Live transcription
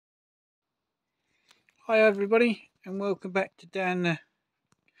Hi everybody, and welcome back to Dan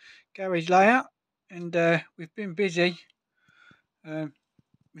Garage Layout. And we've been busy. Um,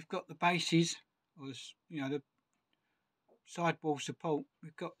 we've got the bases, the sidewall support.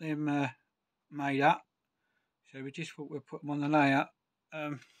 We've got them made up. So we just thought we'd put them on the layout.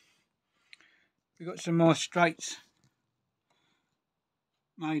 We've got some more straights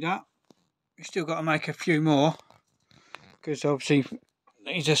made up. We've still got to make a few more because obviously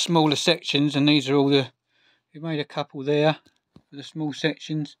these are smaller sections, and these are all the. We made a couple there for the small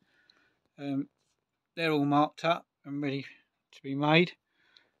sections. They're all marked up and ready to be made.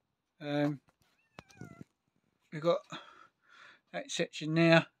 We've got that section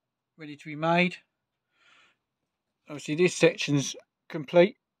there ready to be made. Obviously this section's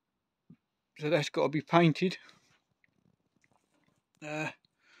complete, so that's got to be painted. We've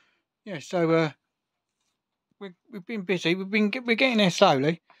been busy. We're getting there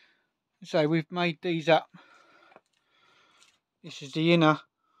slowly. So we've made these up. This is the inner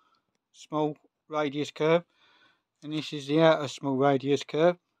small radius curve, and this is the outer small radius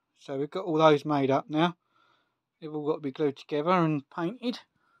curve. So we've got all those made up now. They've all got to be glued together and painted,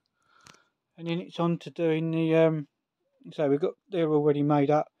 and then it's on to doing the so they're already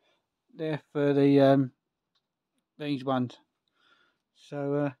made up there for the these ones.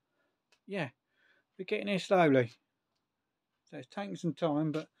 So yeah, we're getting there slowly. So it's taking some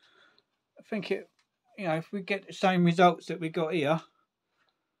time, but I think if we get the same results that we got here,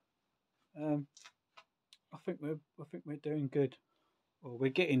 I think we're doing good, or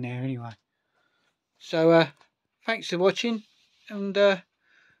we're getting there anyway. So thanks for watching, and we'll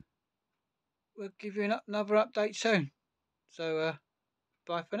give you another update soon. So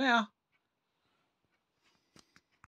bye for now.